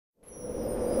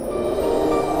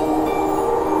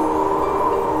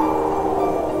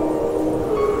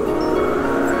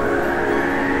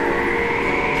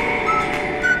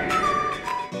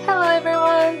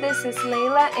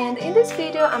this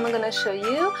video, I'm gonna show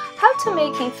you how to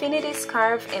make infinity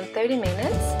scarf in 30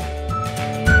 minutes.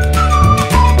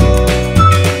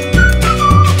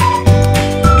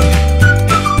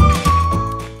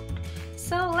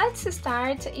 So let's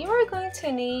start. You are going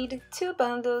to need 2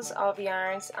 bundles of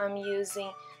yarns. I'm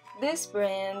using this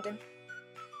brand.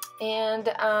 And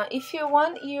if you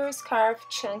want your scarf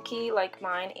chunky like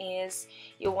mine is,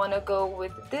 you want to go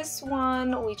with this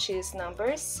one, which is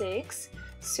number 6,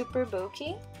 super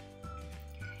bulky.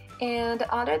 And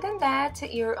other than that,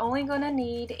 you're only gonna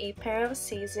need a pair of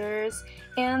scissors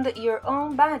and your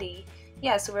own body.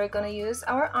 Yes, we're gonna use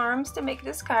our arms to make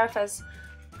the scarf. As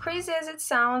crazy as it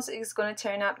sounds, it's gonna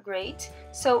turn out great.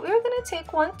 So we're gonna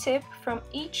take one tip from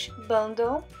each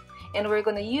bundle and we're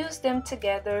gonna use them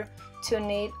together to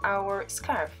knit our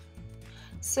scarf.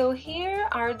 So here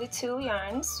are the 2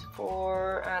 yarns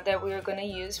for that we're gonna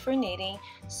use for knitting.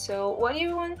 So what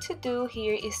you want to do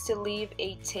here is to leave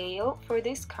a tail for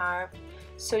this scarf.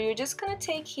 So you're just gonna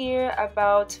take here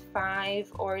about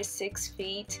 5 or 6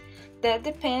 feet. That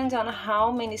depends on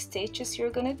how many stitches you're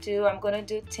gonna do. I'm gonna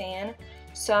do 10.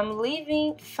 So I'm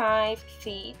leaving 5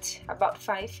 feet, about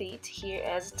 5 feet here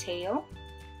as a tail.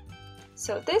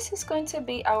 So this is going to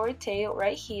be our tail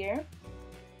right here,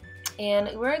 and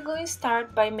we're going to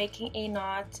start by making a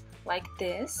knot like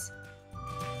this.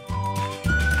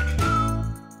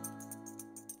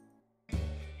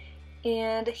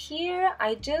 And here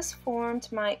I just formed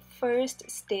my first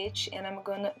stitch, and I'm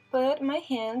gonna put my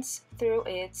hands through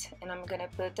it, and I'm gonna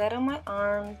put that on my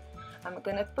arm. I'm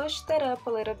gonna push that up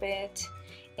a little bit,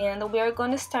 and we are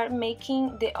going to start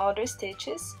making the other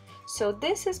stitches. So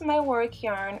this is my work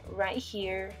yarn right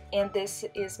here, and this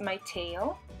is my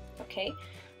tail. Okay,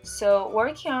 so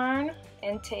work yarn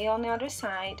and tail on the other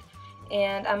side,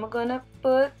 and I'm gonna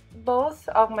put both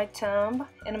of my thumb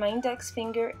and my index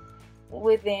finger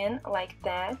within like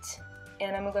that,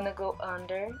 and I'm gonna go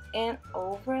under and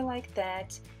over like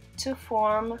that to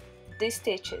form the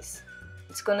stitches.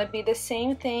 It's gonna be the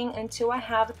same thing until I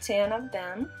have 10 of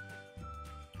them.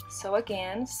 So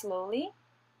again, slowly.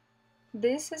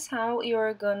 This is how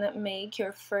you're gonna make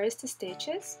your first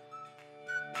stitches.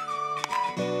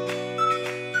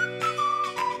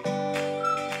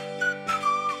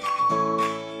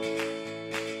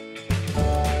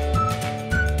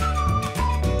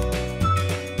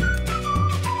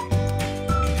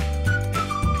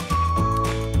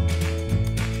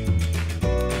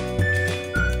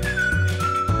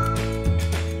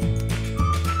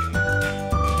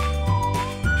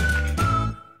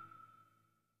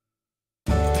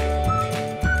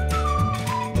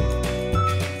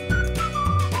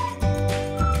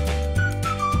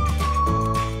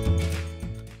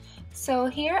 So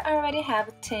here I already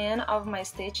have 10 of my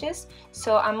stitches,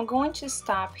 so I'm going to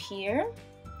stop here.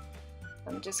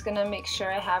 I'm just gonna make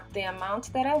sure I have the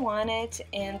amount that I wanted,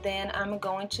 and then I'm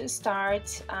going to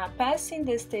start passing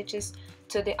the stitches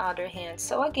to the other hand.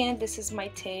 So again, this is my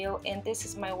tail and this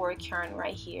is my work yarn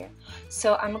right here.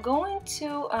 So I'm going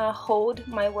to hold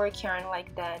my work yarn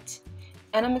like that,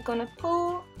 and I'm gonna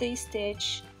pull the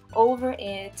stitch over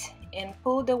it and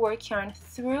pull the work yarn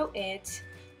through it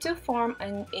to form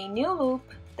a new loop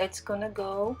that's gonna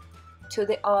go to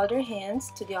the other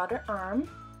hands, to the other arm.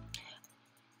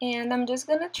 And I'm just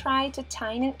gonna try to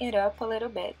tighten it up a little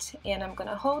bit, and I'm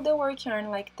gonna hold the work yarn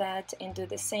like that and do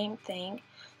the same thing.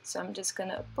 So I'm just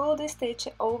gonna pull the stitch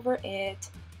over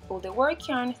it, pull the work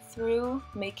yarn through,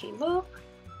 make a loop,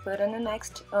 put on the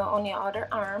next on the other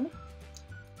arm,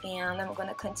 and I'm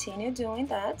gonna continue doing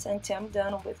that until I'm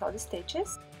done with all the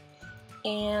stitches.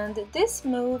 And this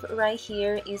move right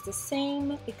here is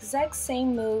the exact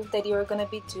same move that you're gonna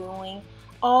be doing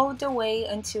all the way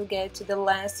until you get to the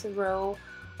last row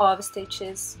of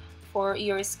stitches for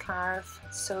your scarf.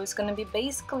 So it's gonna be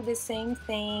basically the same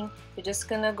thing. You're just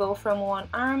gonna go from one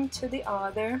arm to the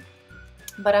other,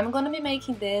 but I'm gonna be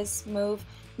making this move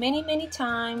many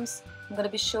times. I'm gonna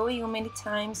be showing you many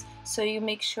times, so you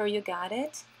make sure you got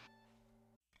it.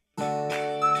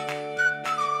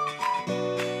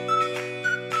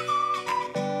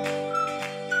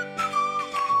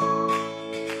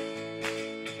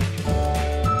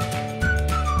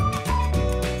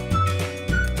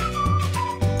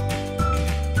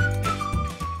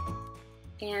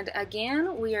 And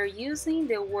again, we are using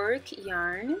the work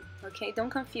yarn. Okay, don't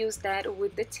confuse that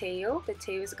with the tail. The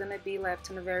tail is gonna be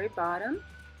left on the very bottom.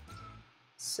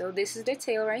 So this is the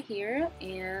tail right here,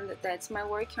 and that's my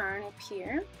work yarn up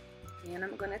here. And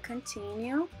I'm gonna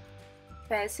continue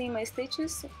passing my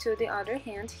stitches to the other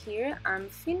hand here. I'm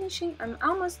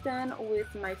almost done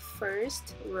with my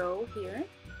first row here.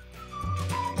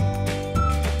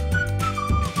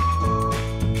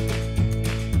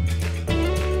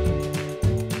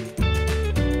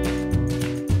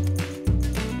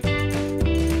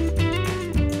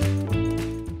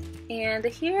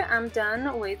 And here I'm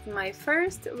done with my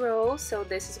first row, so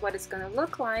this is what it's gonna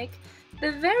look like.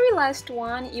 The very last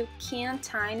one, you can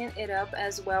tighten it up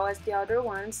as well as the other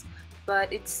ones,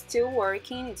 but it's still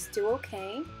working, it's still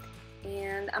okay.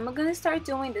 And I'm gonna start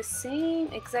doing the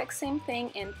exact same thing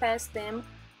and pass them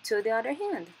to the other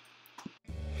hand.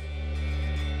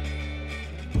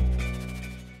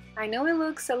 I know it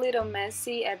looks a little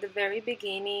messy at the very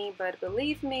beginning, but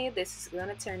believe me, this is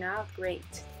gonna turn out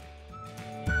great.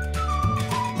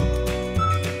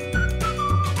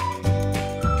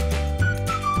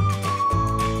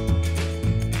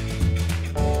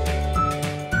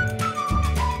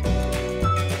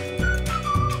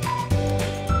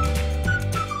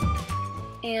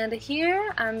 And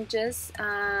here I'm just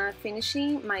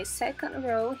finishing my second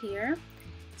row here.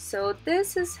 So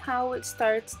this is how it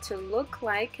starts to look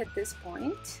like at this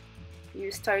point. You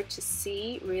start to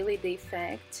see really the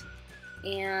effect.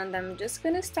 And I'm just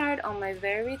gonna start on my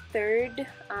very third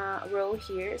row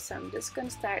here. So I'm just gonna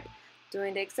start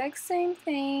doing the exact same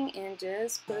thing and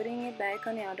just putting it back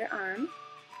on the other arm.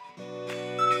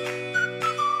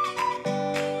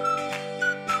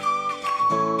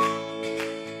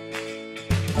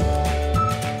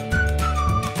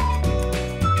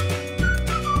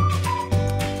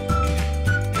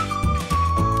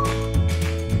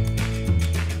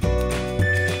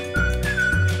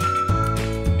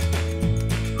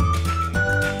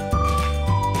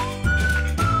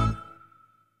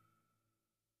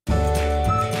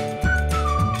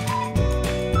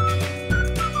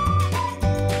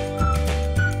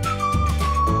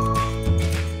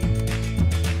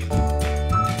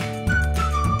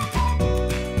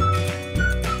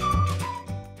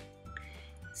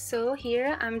 So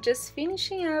here I'm just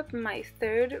finishing up my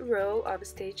third row of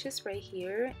stitches right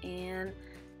here, and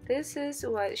this is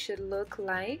what it should look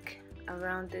like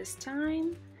around this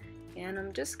time. And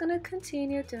I'm just gonna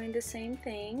continue doing the same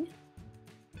thing.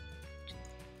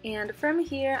 And from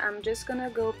here I'm just gonna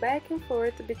go back and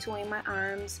forth between my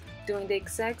arms doing the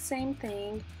exact same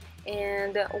thing.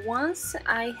 And once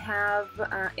I have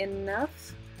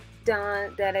enough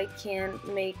done that I can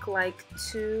make like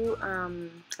two,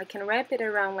 I can wrap it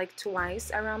around like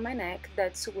twice around my neck,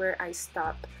 that's where I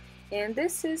stop. And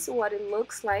this is what it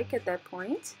looks like at that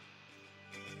point.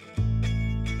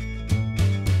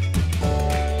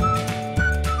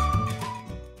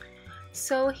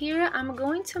 So here I'm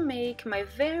going to make my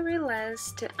very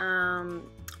last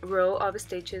row of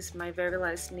stitches, my very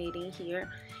last knitting here.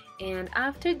 And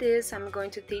after this I'm going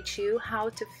to teach you how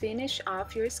to finish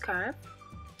off your scarf,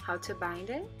 how to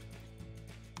bind it.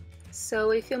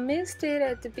 So if you missed it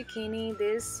at the beginning,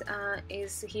 this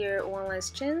is here one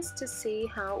last chance to see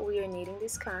how we are knitting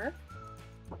this scarf.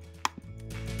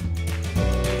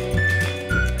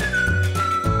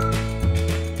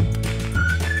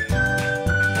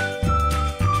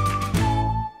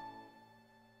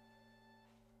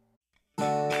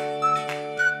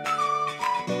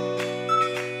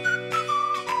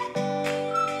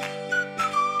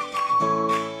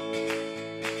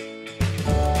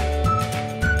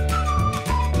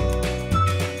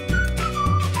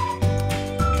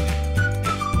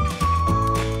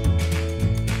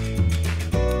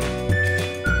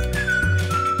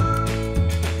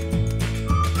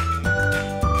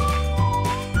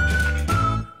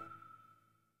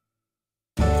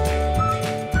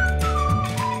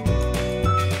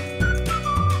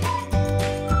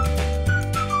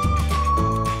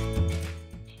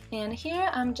 And here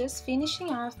I'm just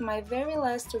finishing off my very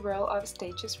last row of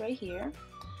stitches right here.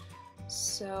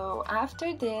 So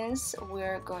after this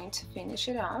we're going to finish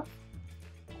it off.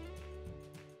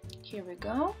 Here we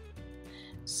go.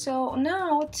 So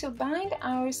now to bind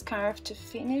our scarf, to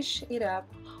finish it up,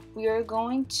 we are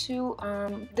going to,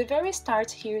 the very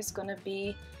start here is going to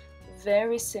be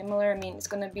very similar. I mean, it's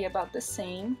going to be about the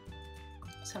same.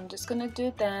 So I'm just going to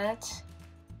do that,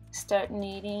 start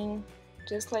knitting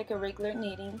just like a regular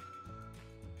knitting.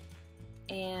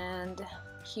 And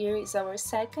here is our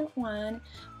second one.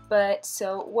 But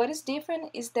so what is different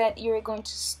is that you're going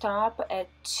to stop at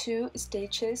 2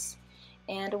 stitches,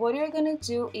 and what you're going to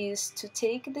do is to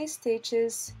take the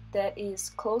stitches that is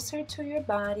closer to your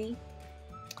body,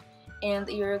 and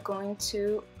you're going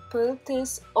to put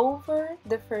this over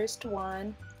the first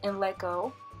one and let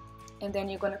go, and then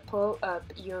you're going to pull up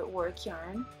your work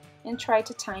yarn and try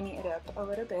to tighten it up a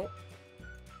little bit.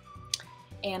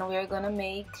 And we're going to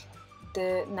make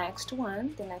the next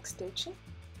one, the next stitch,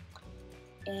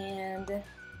 and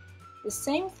the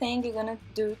same thing, you're gonna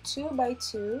do 2 by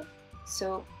 2.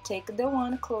 So take the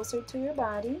one closer to your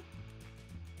body,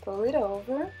 pull it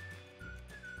over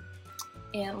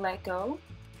and let go,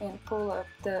 and pull up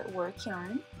the work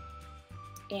yarn,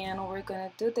 and we're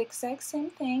gonna do the exact same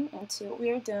thing until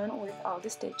we are done with all the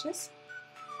stitches.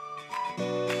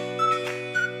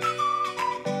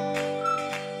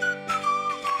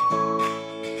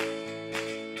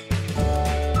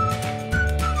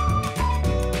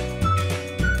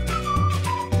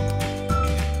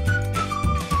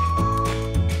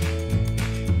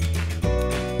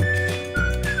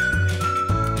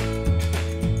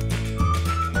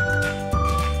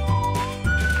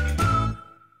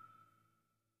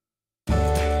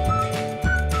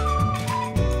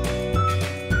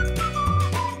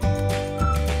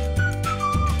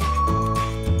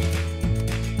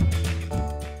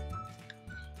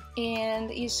 And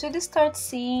you should start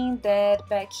seeing that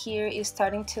back here is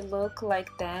starting to look like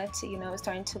that, you know, it's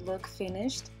starting to look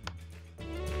finished.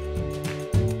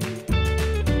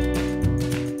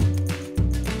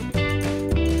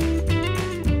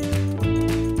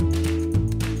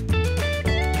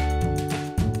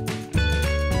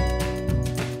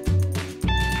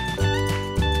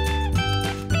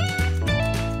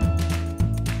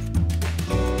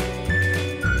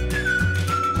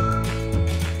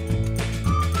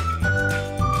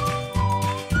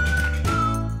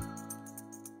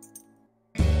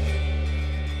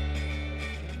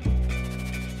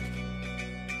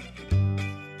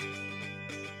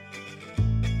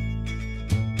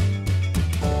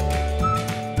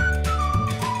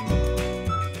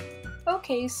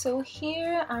 Okay, so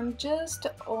here I'm just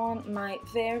on my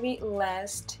very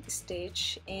last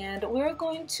stitch and we're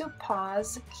going to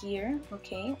pause here.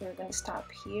 Okay, we're going to stop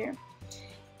here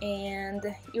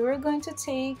and you're going to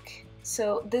take,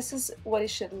 so this is what it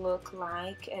should look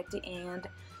like at the end.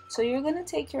 So you're going to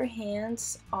take your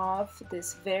hands off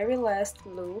this very last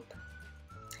loop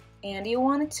and you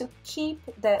want to keep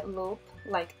that loop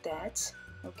like that.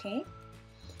 Okay,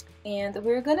 and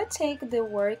we're going to take the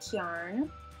work yarn,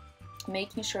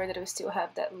 making sure that we still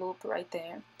have that loop right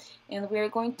there, and we're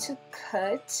going to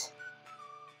cut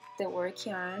the work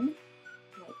yarn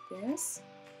like this,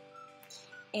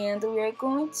 and we're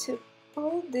going to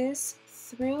pull this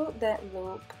through that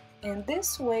loop, and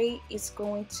this way it's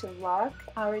going to lock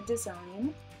our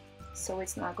design so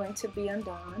it's not going to be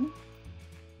undone.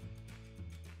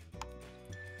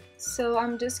 So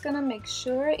I'm just gonna make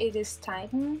sure it is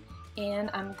tightened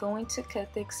and I'm going to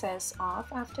cut the excess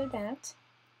off after that.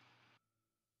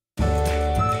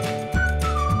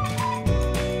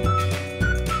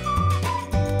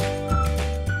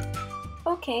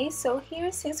 Okay, so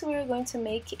here, since we're going to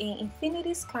make an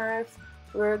infinity scarf,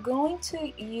 we're going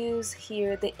to use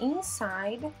here the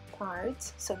inside part.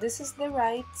 So this is the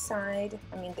right side,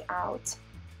 I mean the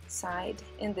outside,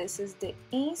 and this is the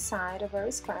inside of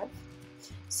our scarf.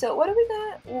 So what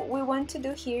we want to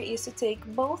do here is to take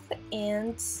both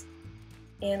ends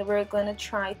and we're gonna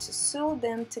try to sew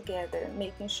them together,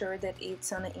 making sure that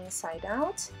it's on the inside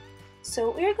out.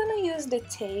 So we're gonna use the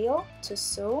tail to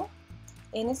sew,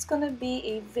 and it's gonna be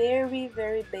a very,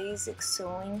 very basic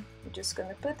sewing. You're just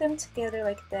gonna put them together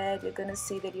like that. You're gonna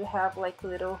see that you have like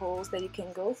little holes that you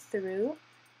can go through,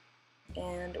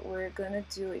 and we're gonna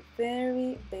do a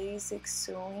very basic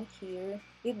sewing here.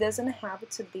 It doesn't have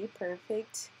to be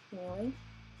perfect, really,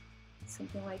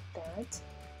 something like that.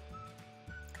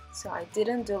 So I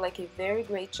didn't do like a very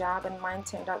great job, and mine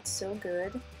turned out so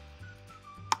good.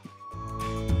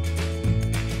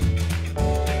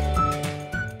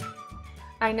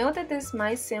 I know that this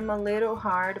might seem a little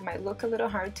hard, might look a little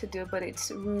hard to do, but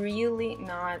it's really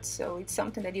not. So it's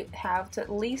something that you have to at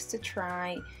least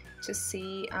try to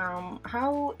see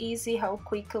how easy, how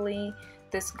quickly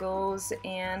this goes,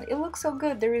 and it looks so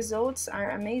good. The results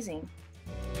are amazing.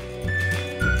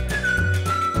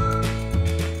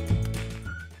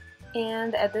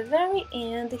 And at the very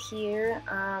end here,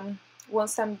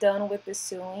 once I'm done with the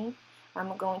sewing,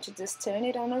 I'm going to just turn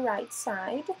it on the right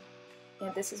side,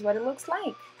 and this is what it looks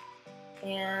like.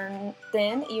 And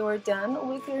then you are done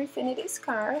with your infinity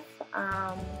scarf.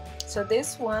 So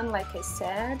this one, like I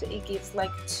said, it gives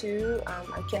like two,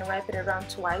 I can wrap it around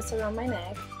twice around my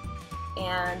neck,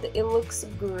 and it looks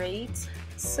great.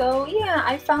 So yeah,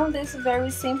 I found this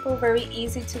very simple, very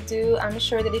easy to do. I'm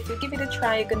sure that if you give it a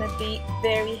try, you're gonna be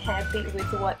very happy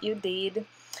with what you did.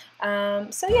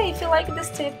 So yeah, if you like this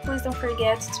tip, please don't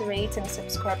forget to rate and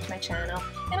subscribe to my channel,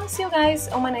 and I'll see you guys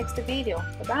on my next video.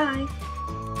 Bye bye.